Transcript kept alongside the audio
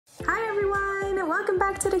welcome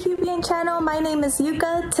back to the HUBient channel. My name is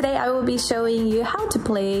Yuka. Today I will be showing you how to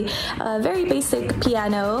play a very basic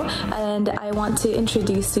piano, and I want to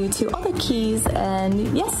introduce you to all the keys.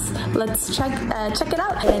 And yes, let's check it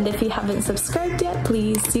out. And if you haven't subscribed yet,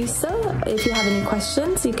 please do so. If you have any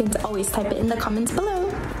questions, you can always type it in the comments below.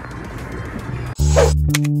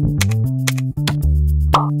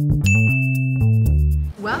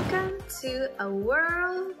 Welcome to a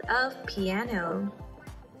world of piano.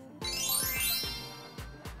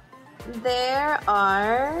 There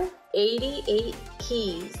are 88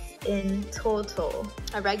 keys in total.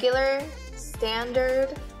 A regular standard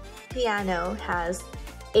piano has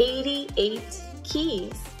 88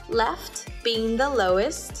 keys, left being the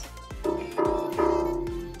lowest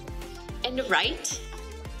and right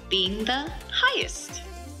being the highest.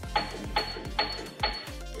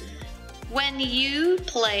 When you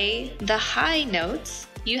play the high notes,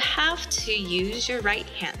 you have to use your right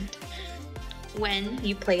hand. When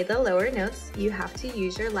you play the lower notes, you have to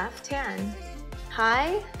use your left hand.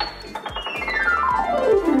 High,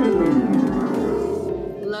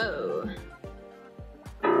 low,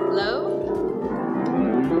 low,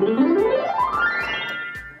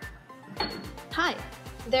 high.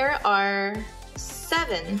 There are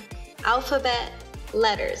 7 alphabet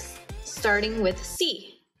letters starting with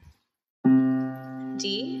C.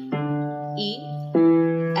 D, E,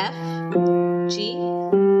 F, G,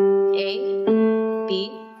 A, B,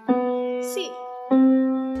 C.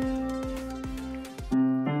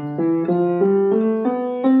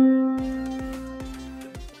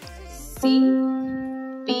 C,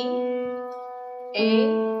 B, A,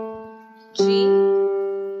 G,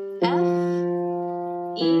 F,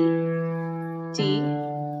 E, D,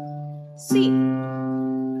 C.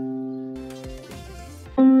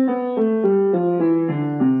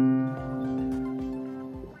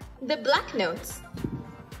 The black notes: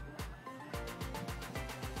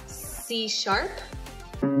 C sharp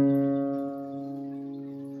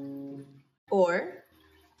or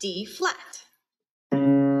D flat.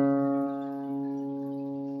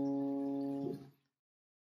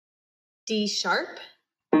 D sharp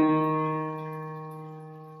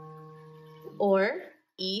or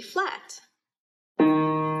E flat.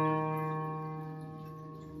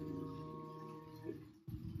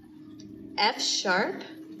 F sharp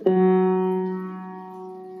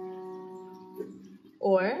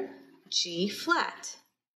or G flat.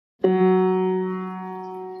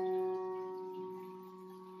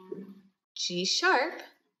 G sharp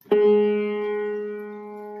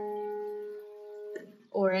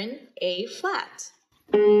or an A flat.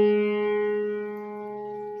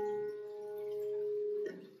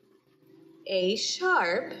 A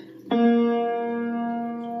sharp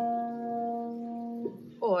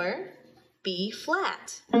or B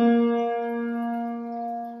flat.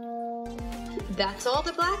 That's all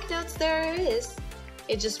the black notes there is.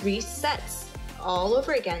 It just resets all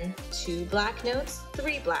over again. 2 black notes,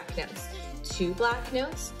 3 black notes, 2 black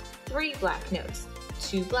notes, 3 black notes,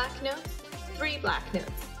 2 black notes, 3 black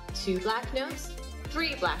notes, 2 black notes,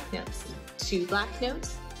 3 black notes, 2 black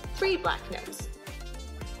notes, 3 black notes.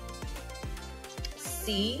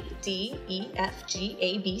 C, D, E, F, G,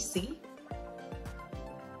 A, B, C.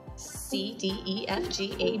 C, D, E, F,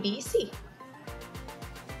 G, A, B, C.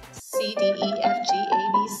 C, D, E, F, G,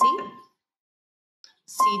 A, B, C.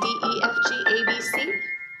 C, D, E, F, G, A, B, C.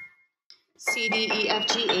 C, D, E, F,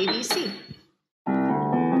 G, A, B, C.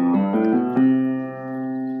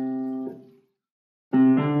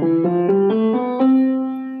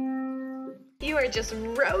 You are just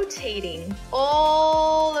rotating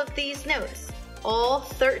all of these notes, all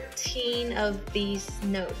 13 of these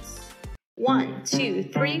notes. 1, 2,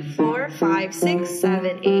 3, 4, 5, 6,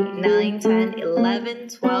 7, 8, 9, 10, 11,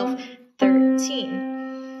 12,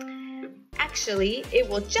 13. Actually, it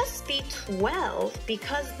will just be 12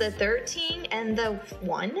 because the 13 and the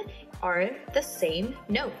 1 are the same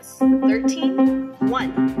notes. 13,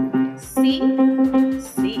 1. C,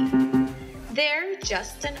 C. They're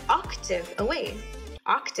just an octave away.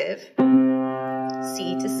 Octave,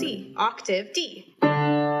 C to C. Octave D.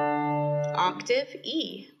 Octave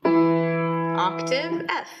E. Octave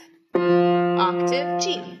F, octave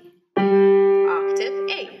G, octave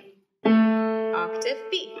A, octave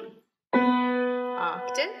B,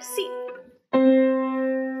 octave C.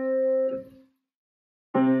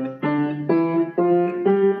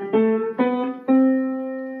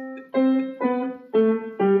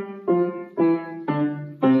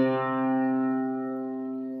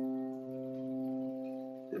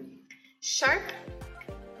 Sharp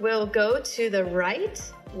will go to the right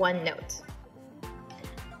 1 note.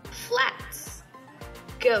 Flats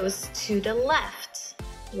goes to the left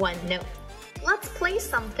 1 note. let's play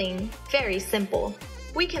something very simple.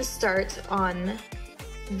 We can start on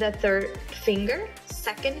the third finger,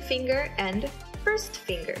 second finger, and first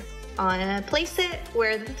finger. Place it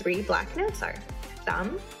where the 3 black notes are.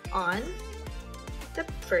 Thumb on the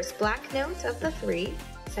first black note of the 3,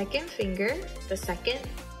 second finger, the second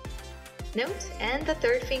note, and the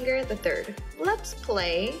third finger, the third. Let's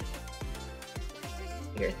play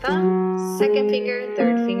your thumb, second finger,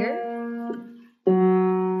 third finger.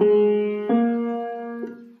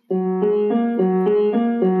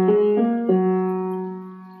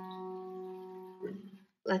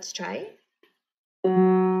 Let's try.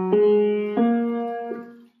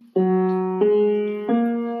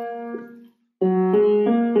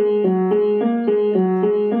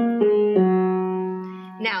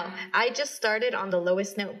 Now, I just started on the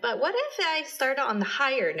lowest note, but what if I started on the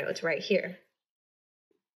higher note right here?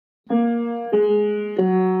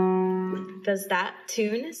 Does that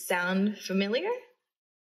tune sound familiar?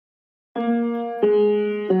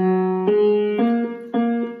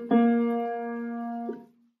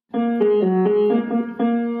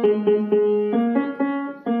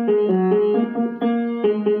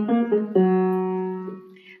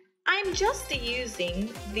 I'm just using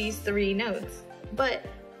these 3 notes, but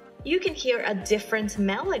you can hear a different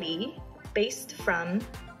melody based from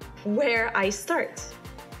where I start.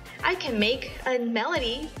 I can make a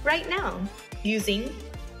melody right now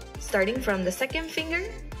starting from the second finger,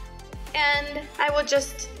 and I will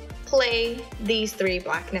just play these 3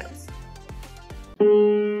 black notes.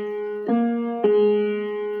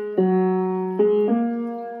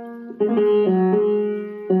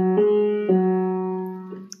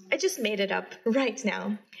 I just made it up right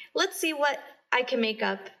now. Let's see what I can make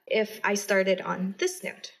up if I started on this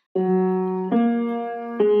note.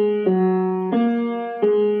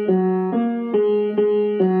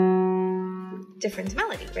 Different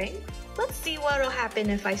melody, right? Let's see what will happen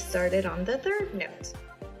if I started on the third note.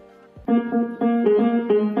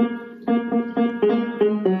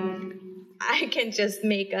 I can just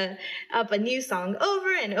make up a new song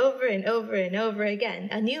over and over and over and over again,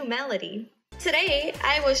 a new melody. Today,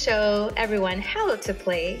 I will show everyone how to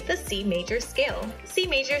play the C major scale. C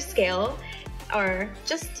major scale are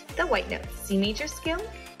just the white notes. C major scale,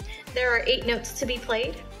 there are 8 notes to be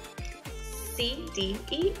played. C, D,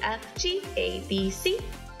 E, F, G, A, B, C.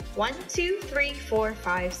 1, 2, 3, 4,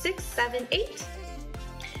 5, 6, 7, 8.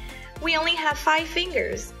 We only have 5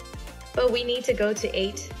 fingers, but we need to go to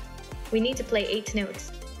 8. We need to play 8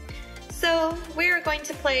 notes. So we're going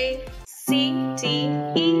to play C, D,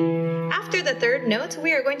 E. After the third note,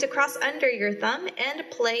 we are going to cross under your thumb and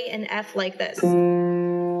play an F like this.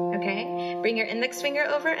 Okay? Bring your index finger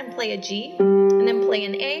over and play a G, and then play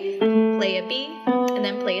an A, play a B, and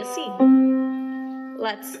then play a C.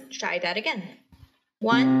 Let's try that again.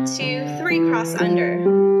 1, 2, 3, cross under.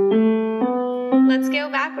 Let's go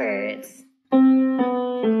backwards.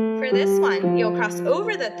 For this one, you'll cross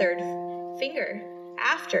over the third finger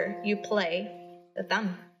after you play the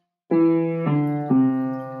thumb.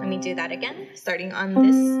 Let me do that again, starting on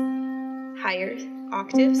this higher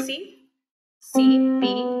octave C. C, B,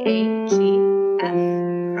 A, G, F,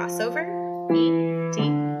 crossover, E, D,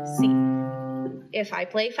 C. If I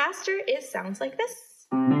play faster, it sounds like this.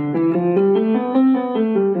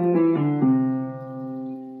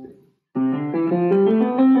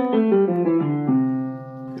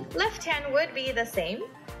 Left hand would be the same.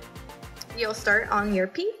 You'll start on your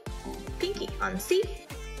pinky on C,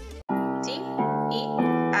 D, E,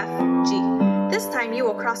 F, G. This time you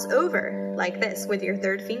will cross over like this with your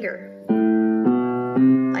third finger.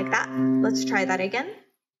 Like that. Let's try that again.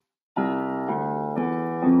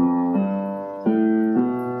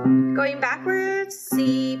 Going backwards,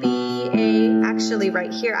 C, B, A. Actually,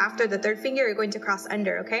 right here after the third finger, you're going to cross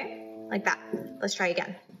under, okay? Like that. Let's try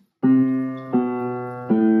again.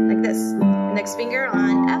 Like this. Next finger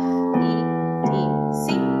on F, E, D,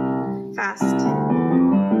 C. Fast.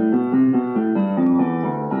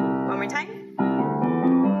 One more time.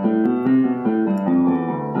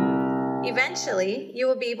 Eventually, you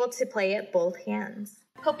will be able to play it both hands.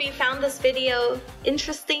 Hope you found this video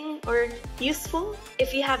interesting or useful.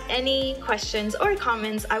 If you have any questions or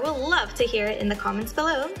comments, I would love to hear it in the comments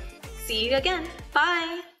below. See you again.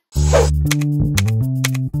 Bye!